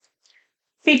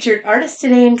Featured artists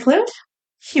today include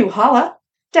Hugh Holla,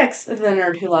 Dex the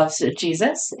Nerd Who Loves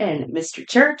Jesus, and Mr.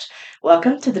 Church.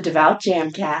 Welcome to the Devout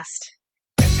Jamcast.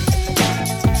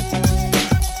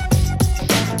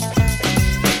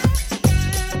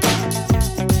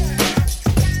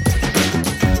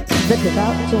 The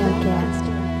Devout Jamcast.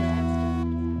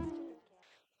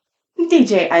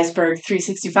 DJ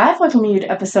Berg365 welcoming you to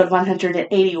episode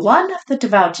 181 of the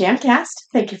Devout Jamcast.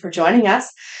 Thank you for joining us.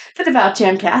 The Devout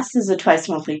Jamcast is a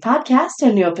twice-monthly podcast,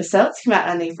 and new episodes come out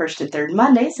on the first and third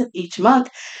Mondays of each month.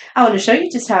 I want to show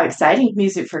you just how exciting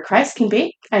music for Christ can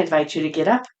be. I invite you to get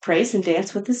up, praise, and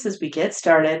dance with us as we get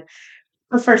started.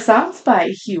 Our first song's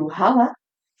by Hugh Holla.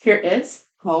 Here is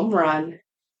Home Run.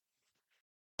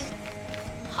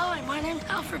 Hi, my name's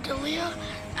Alfred D'Elia.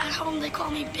 At home they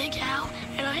call me Big Al,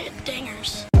 and I hit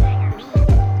dingers.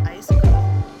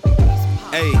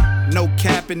 Hey, no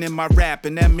capping in my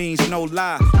rapping, that means no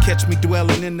lie. Catch me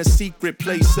dwelling in the secret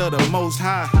place of the Most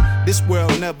High. This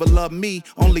world never loved me,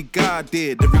 only God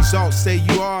did. The results say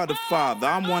you are the Father,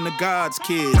 I'm one of God's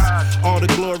kids. All the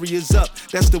glory is up,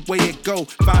 that's the way it go.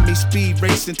 Find me speed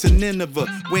racing to Nineveh,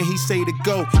 when he say to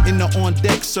go. In the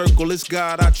on-deck circle, it's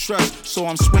God I trust. So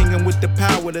I'm swinging with the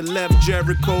power that left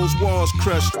Jericho's walls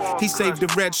crushed. He saved a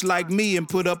wretch like me and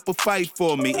put up a fight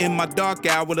for me. In my dark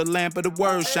hour, the lamp of the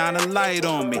word shine a light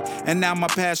on me. And now my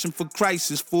passion for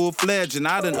Christ is full-fledged, and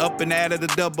I done up and added a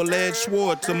double-edged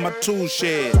sword to my tool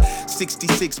shed.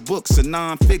 66 books of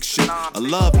non-fiction, a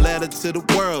love letter to the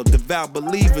world, devout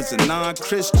believers and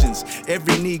non-Christians.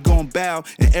 Every knee gon' bow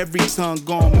and every tongue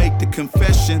gon' make the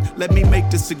confession. Let me make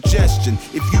the suggestion.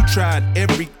 If you tried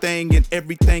everything and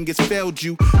everything has failed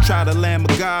you, try the Lamb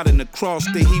of God and the cross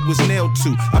that he was nailed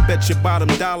to. I bet your bottom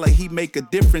dollar he make a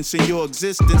difference in your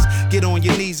existence. Get on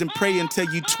your knees and pray until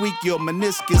you tweak your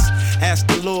meniscus. Ask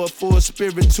the Lord for a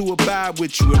spirit to abide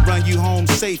with you and run you home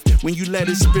safe when you let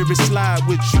his spirit slide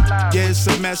with you. Yeah, it's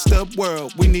a messed up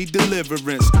world, we need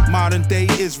deliverance. Modern day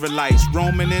Israelites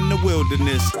roaming in the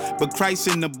wilderness, but Christ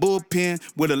in the bullpen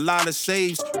with a lot of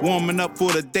saves, warming up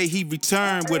for the day he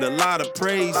returned with a lot of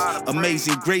praise.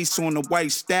 Amazing grace on the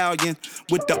white stallion,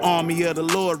 with the army of the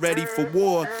Lord ready for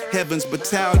war. Heaven's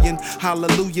battalion,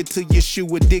 hallelujah to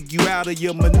Yeshua. Dig you out of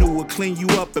your manure, clean you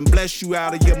up and bless you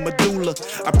out of your medulla.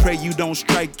 I pray you don't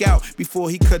strike out before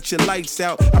he cut your lights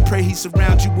out. I pray he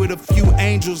surrounds you with a few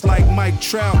angels like Mike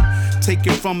Trout. Take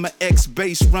it from an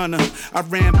ex-base runner. I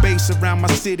ran base around my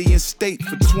city and state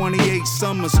for 28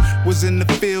 summers. Was in the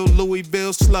field,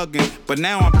 Louisville slugging. But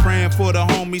now I'm praying for the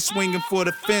homie, swinging for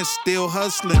the fence, still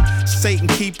hustling. Satan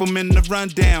keep him in the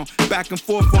rundown. Back and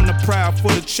forth on the prowl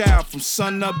for the child, from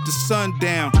sun up to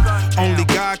sundown. Only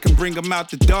God can bring them out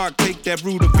the dark. Take that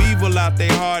root of evil out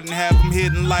their heart and have them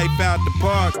hitting life out the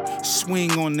park.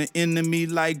 Swing on the enemy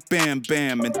like Bam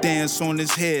Bam and dance on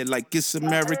his head like it's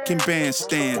American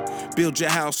Bandstand. Build your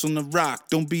house on the rock,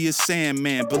 don't be a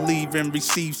sandman. Believe and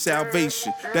receive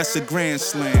salvation, that's a grand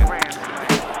slam.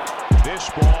 This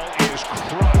ball is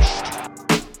crushed.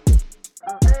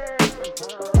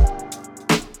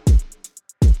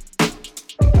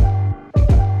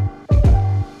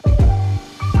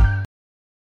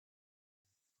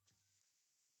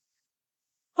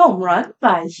 Home Run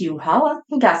by Hugh Holla,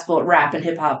 gospel rap and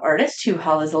hip-hop artist. Hugh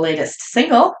Holla's latest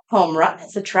single, Home Run,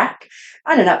 is a track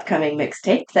on an upcoming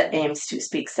mixtape that aims to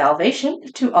speak salvation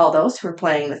to all those who are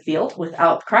playing the field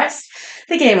without Christ.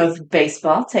 The game of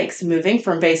baseball takes moving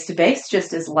from base to base,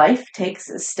 just as life takes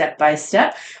step by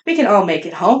step. We can all make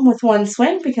it home with one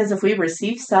swing, because if we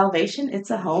receive salvation, it's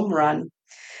a home run.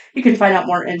 You can find out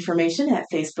more information at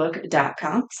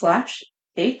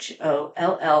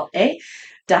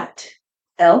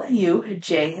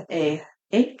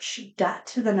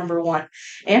facebook.com/HOLLA.LUJAH1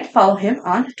 and follow him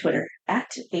on Twitter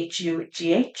at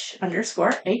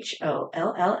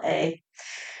HUGH_HOLLA.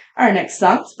 Our next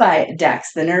song's by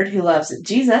Dex the Nerd Who Loves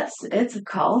Jesus. It's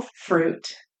called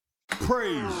Fruit.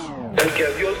 Praise. El que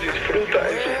a Dios disfruta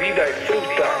en su vida es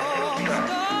fruta.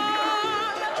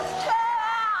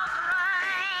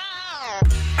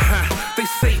 They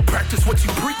say practice what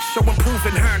you preach, show improve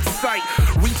in hindsight.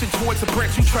 Reaching towards a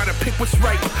branch, you try to pick what's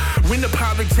right. When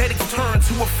apologetics turn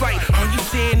to a fight, are you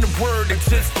saying the word and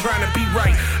just trying to be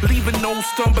right? Leaving no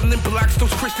stumbling blocks,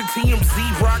 those Christian TMZ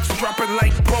rocks dropping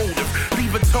like boulders.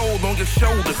 Leave a toll on your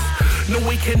shoulders. No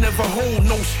way can ever hold,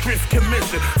 no strength can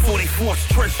measure for they forced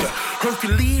treasure.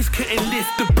 Hercules couldn't lift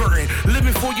the burden.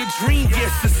 Living for your dream,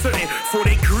 yes, it's certain. For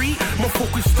they greed, more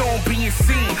focused on being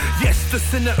seen. Yes, the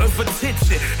center of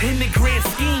attention. In the grand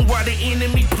scheme, while the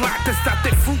enemy blocked to stop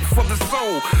that fruit for the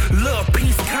soul. Love,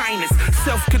 peace, kindness,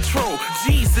 self-control.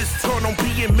 Jesus taught on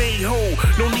being made whole.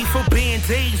 No need for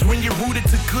band-aids when you're rooted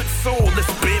to good soul.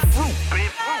 Let's bear fruit.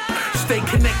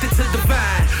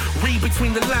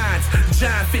 between the lines.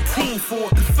 John 15,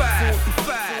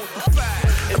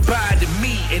 4-5. Abide in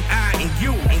me and I in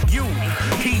you.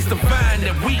 He's the vine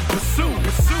that we pursue.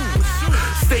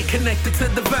 Stay connected to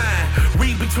the vine.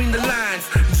 Read between the lines.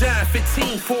 John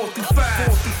 15,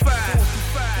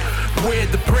 4-5. Where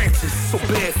the branches so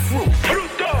bear fruit.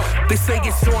 They say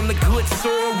it's on the good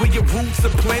soil where your roots are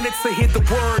planted. So hear the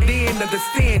word in,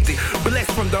 understand it.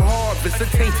 Blessed from the harvest, a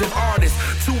tainted artist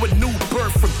to a new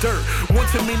birth from dirt. One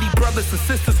too many brothers and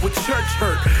sisters with church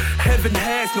hurt. Heaven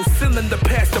has no ceiling, the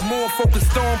pastor more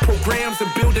focused on programs and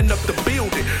building up the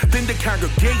building than the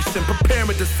congregation,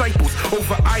 preparing disciples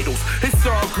over idols. It's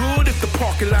all good if the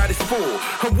parking lot is full.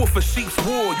 A wolf of sheep's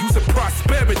wool, using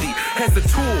prosperity as a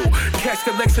tool. Cash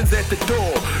collections at the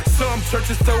door. Some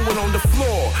churches throw it on the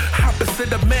floor. Opposite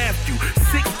of Matthew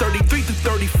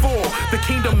 6:33-34. The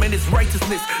kingdom and its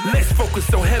righteousness. Let's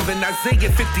focus on heaven. Isaiah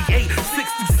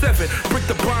 58:6-7. Break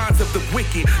the bonds of the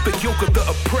wicked, the yoke of the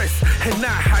oppressed, and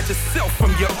not hide yourself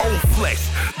from your own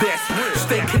flesh. That's real.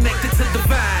 Stay connected to the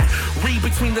vine. Read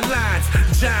between the lines.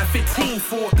 John 15,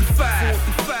 4-5.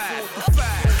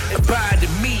 Abide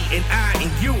in me and I in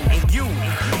you.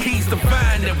 He's the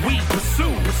vine that we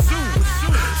pursue.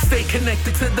 Stay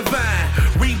connected to the vine.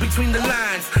 Read between the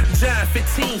lines. John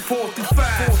 15,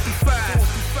 4-5.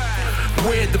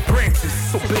 Where the branches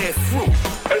so bear fruit.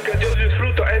 El que a Dios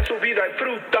disfruta en su vida hay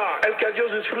fruta. El que a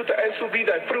Dios disfruta en su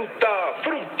vida hay fruta.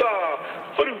 Fruta.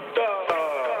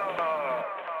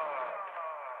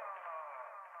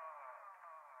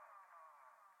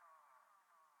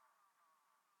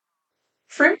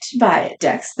 Fruit by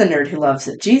Dex, the nerd who loves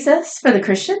Jesus. For the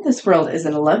Christian, this world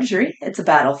isn't a luxury, it's a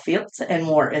battlefield, and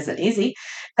war isn't easy.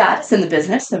 God is in the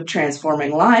business of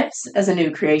transforming lives. As a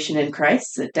new creation in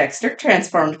Christ, Dexter,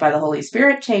 transformed by the Holy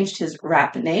Spirit, changed his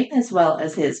rap name as well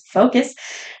as his focus.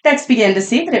 Dex began to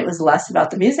see that it was less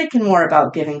about the music and more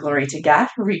about giving glory to God,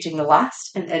 reaching the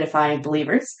lost, and edifying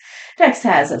believers. Dex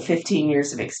has 15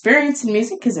 years of experience in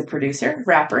music as a producer,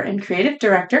 rapper, and creative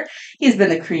director. He's been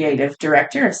the creative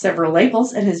director of several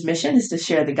labels, and his mission is to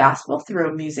share the gospel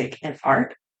through music and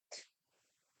art.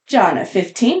 John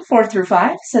 15,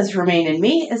 4-5 says, "Remain in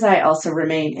me as I also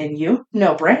remain in you.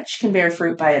 No branch can bear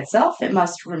fruit by itself. It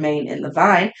must remain in the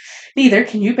vine. Neither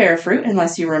can you bear fruit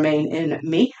unless you remain in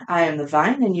me. I am the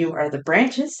vine and you are the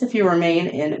branches. If you remain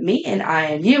in me and I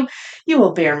in you, you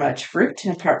will bear much fruit.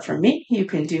 And apart from me, you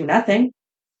can do nothing."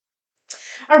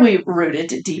 Are we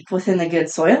rooted deep within the good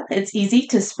soil? It's easy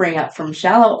to spring up from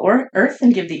shallow earth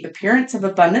and give the appearance of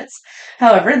abundance.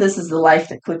 However, this is the life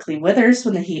that quickly withers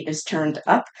when the heat is turned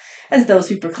up. As those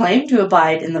who proclaim to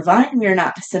abide in the vine, we are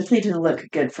not simply to look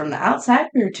good from the outside,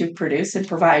 we are to produce and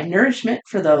provide nourishment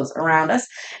for those around us.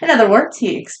 In other words,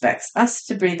 he expects us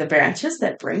to be the branches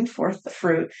that bring forth the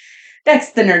fruit.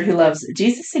 Next, the nerd who loves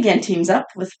Jesus again teams up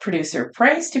with producer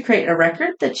Price to create a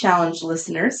record that challenged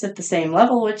listeners at the same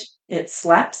level, which it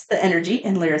slaps. The energy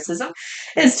and lyricism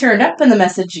is turned up, and the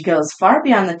message goes far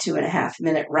beyond the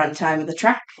 2.5-minute runtime of the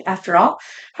track. After all,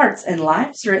 hearts and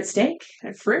lives are at stake.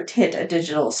 Fruit hit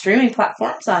digital streaming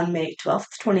platforms on May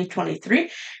 12th,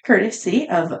 2023, courtesy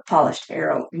of Polished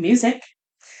Arrow Music.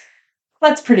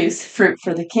 "Let's produce fruit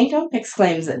for the kingdom,"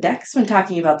 exclaims Dex when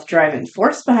talking about the driving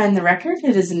force behind the record.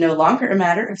 It is no longer a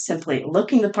matter of simply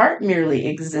looking the part, merely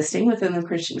existing within the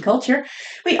Christian culture.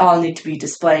 We all need to be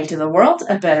displaying to the world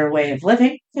a better way of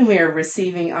living, and we are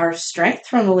receiving our strength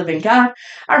from the living God.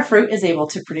 Our fruit is able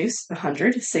to produce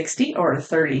 100, 60, or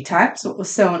 30 times what was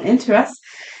sown into us.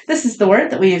 This is the word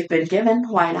that we have been given.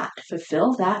 Why not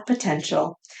fulfill that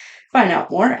potential? Find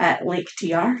out more at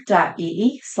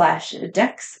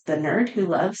linktr.ee/Dex, the nerd who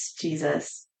loves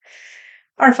Jesus.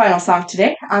 Our final song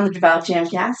today on the Devout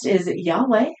Jamcast is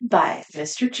Yahweh by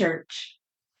Mr. Church.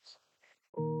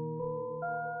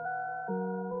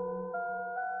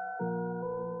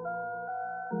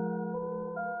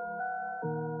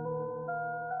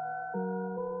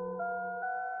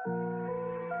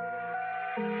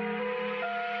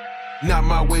 Not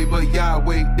my way, but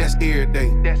Yahweh, that's every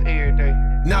day.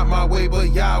 Not my way, but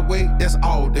Yahweh, that's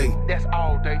all day.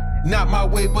 Not my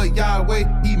way, but Yahweh,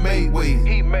 he made ways.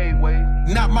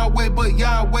 Not my way, but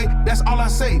Yahweh, that's all I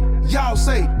say. Y'all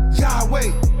say,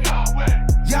 Yahweh,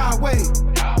 Yahweh, Yahweh,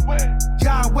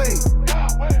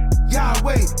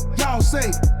 Yahweh. Y'all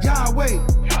say, Yahweh,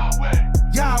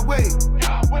 Yahweh, Yahweh,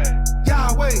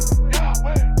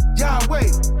 Yahweh.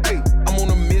 Hey, I'm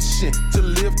on a mission to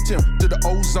live lift him to the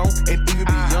ozone and even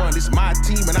beyond. It's my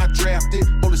team and I drafted.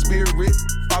 Holy Spirit,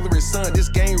 Father and Son, this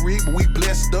game rigged, but we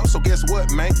blessed up. So guess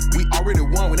what, man? We already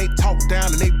won. When they talk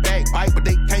down and they backbite, but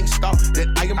they can't stop that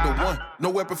I am the one. No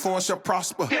weapon form shall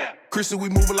prosper. Christian, we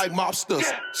moving like mobsters.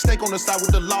 Steak on the side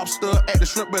with the lobster. At the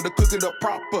shrimp, better cook it up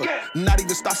proper. Not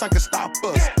even stop sign can stop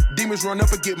us. Demons run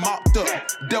up and get mopped up.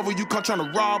 Devil, you come trying to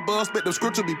rob us, but the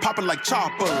scripture be popping like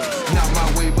choppers. Not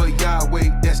my way, but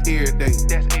Yahweh, that's every day.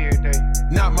 That's every day.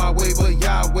 Not my way, but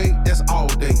Yahweh, that's all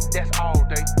day. That's all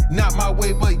day. Not my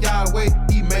way, but Yahweh,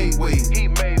 He made ways. He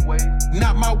made ways.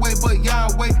 Not my way, but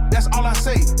Yahweh, that's all I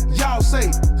say. Y'all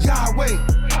say Yahweh.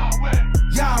 Yahweh.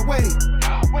 Yahweh.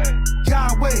 Yahweh.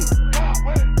 Yahweh.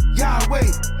 Yahweh.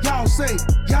 Y'all say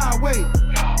Yahweh.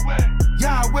 Yahweh.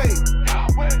 Yahweh.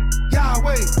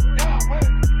 Yahweh. Yahweh.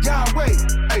 Yahweh.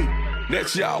 Hey.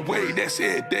 That's Yahweh, that's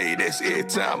every day, that's every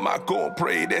time I go and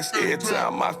pray, that's every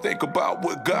time I think about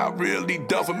what God really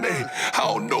done for me. I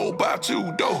don't know about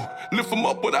you though, lift him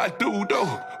up what I do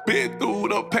though. Been through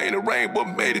the pain and rain, but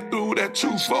made it through that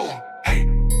truth for. Hey,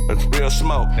 that's real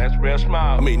smoke. That's real smoke.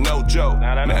 I mean, no joke.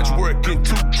 Match working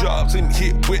 2 jobs and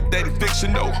hit with that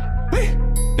eviction, no.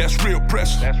 That's real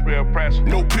pressure. That's real pressure.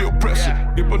 No pill pressure.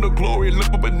 Give him the glory,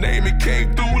 lift up a name, it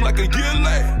came through like a year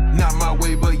late. Not my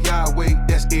way, but Yahweh,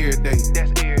 that's every day.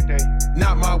 That's every day.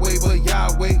 Not my way, but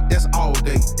Yahweh, that's all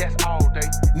day. That's all day.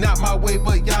 Not my way,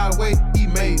 but Yahweh, He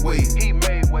made ways. He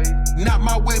made ways. Not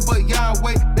my way, but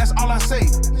Yahweh, that's all I say.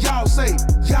 Y'all say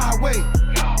Yahweh.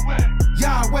 Yahweh.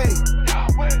 Yahweh.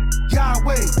 Yahweh.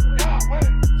 Yahweh. Yahweh.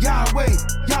 Yahweh.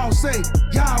 Y'all say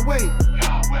Yahweh.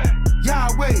 Yahweh.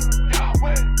 Yahweh.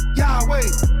 Yahweh. Yahweh.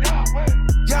 Yahweh.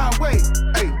 Yahweh.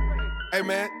 Hey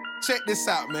man, check this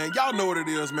out, man. Y'all know what it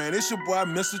is, man. It's your boy,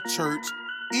 Mr. Church,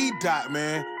 E-Dot,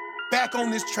 man. Back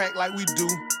on this track like we do.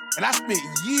 And I spent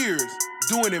years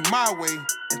doing it my way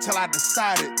until I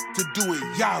decided to do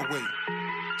it Yahweh.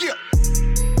 Yeah.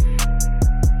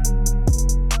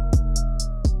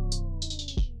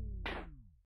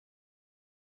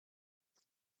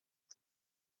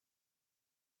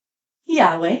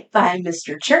 Yahweh by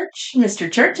Mr. Church. Mr.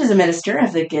 Church is a minister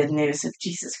of the good news of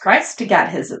Jesus Christ. God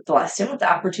has blessed him with the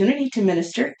opportunity to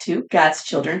minister to God's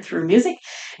children through music,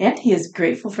 and he is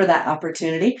grateful for that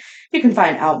opportunity. You can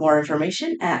find out more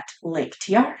information at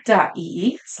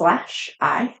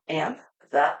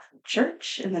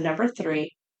linktr.ee/I-am-the-church and the number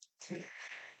 3.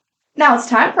 Now it's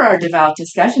time for our Devout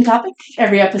discussion topic.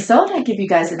 Every episode, I give you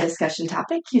guys a discussion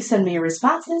topic. You send me your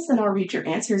responses, and I'll read your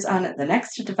answers on the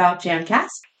next Devout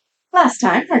Jamcast. Last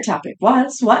time, our topic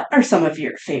was, what are some of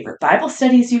your favorite Bible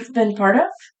studies you've been part of?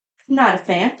 Not a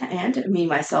fan, and Me,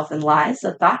 Myself, and Lies,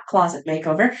 a thought closet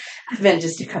makeover, have been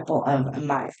just a couple of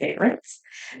my favorites.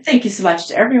 Thank you so much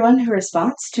to everyone who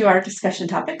responds to our discussion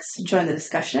topics. Join the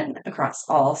discussion across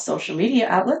all social media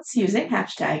outlets using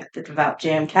hashtag the Devout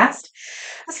Jamcast.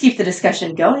 Let's keep the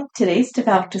discussion going. Today's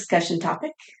Devout discussion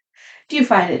topic: do you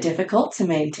find it difficult to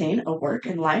maintain a work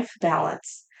and life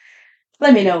balance?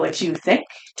 Let me know what you think.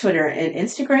 Twitter and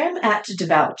Instagram at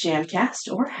Devout Jamcast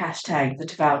or hashtag the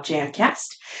Devout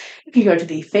Jamcast. You can go to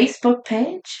the Facebook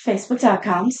page,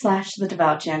 facebook.com/the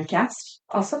Devout Jamcast.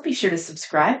 Also, be sure to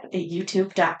subscribe at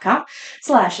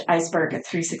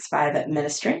youtube.com/iceberg365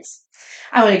 ministries.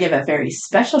 I want to give a very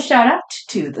special shout out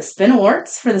to the Spin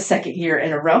Awards. For the second year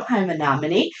in a row, I'm a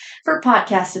nominee for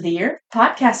Podcast of the Year,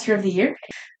 Podcaster of the Year.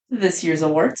 This year's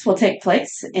awards will take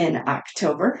place in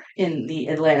October in the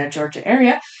Atlanta, Georgia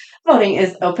area. Voting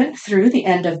is open through the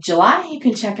end of July. You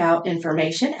can check out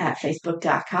information at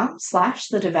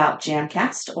facebook.com/the Devout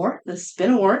Jamcast or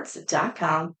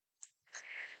thespinawards.com.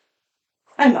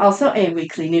 I'm also a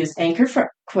weekly news anchor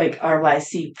for Quake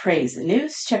RYC Praise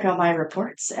News. Check out my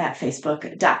reports at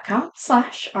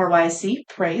facebook.com/RYC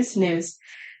Praise News.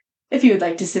 If you would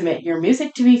like to submit your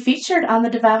music to be featured on the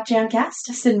Devout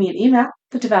Jamcast, send me an email,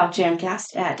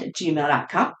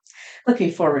 thedevoutjamcast@gmail.com.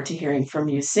 Looking forward to hearing from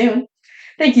you soon.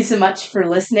 Thank you so much for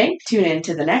listening. Tune in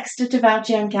to the next Devout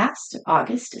Jamcast,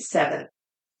 August 7th.